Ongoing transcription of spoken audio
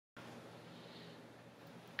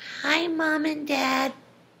Hi, Mom and Dad.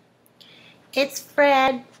 It's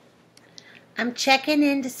Fred. I'm checking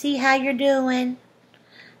in to see how you're doing.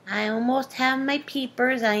 I almost have my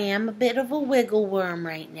peepers. I am a bit of a wiggle worm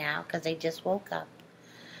right now because I just woke up.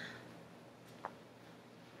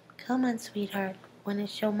 Come on, sweetheart. Want to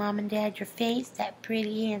show Mom and Dad your face? That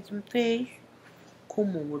pretty, handsome face?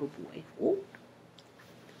 Come on, little boy. Oh.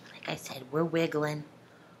 Like I said, we're wiggling.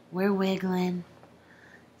 We're wiggling.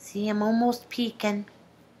 See, I'm almost peeking.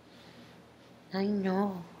 I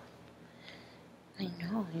know. I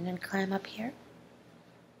know. You gonna climb up here?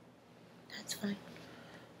 That's fine.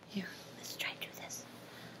 Here, let's try to do this.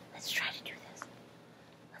 Let's try to do this.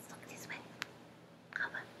 Let's look this way.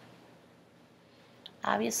 Come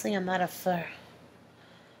on. Obviously, I'm not a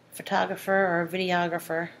photographer or a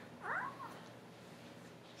videographer.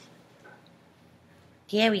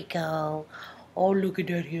 There we go. Oh, look at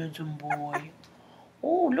that handsome boy.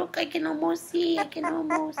 Oh, look, I can almost see. I can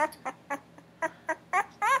almost.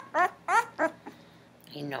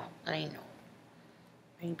 I know.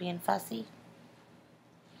 Are you being fussy?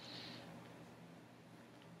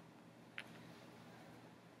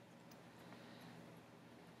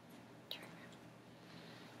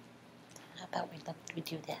 How about we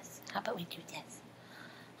do this? How about we do this?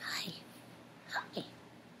 Hi. Hi.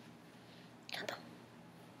 Come on.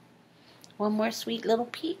 One more sweet little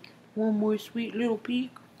peek. One more sweet little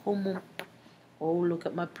peek. Come on. Oh, look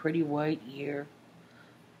at my pretty white ear.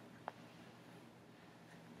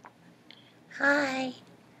 Hi.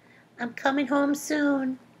 I'm coming home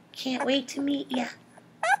soon. Can't wait to meet ya.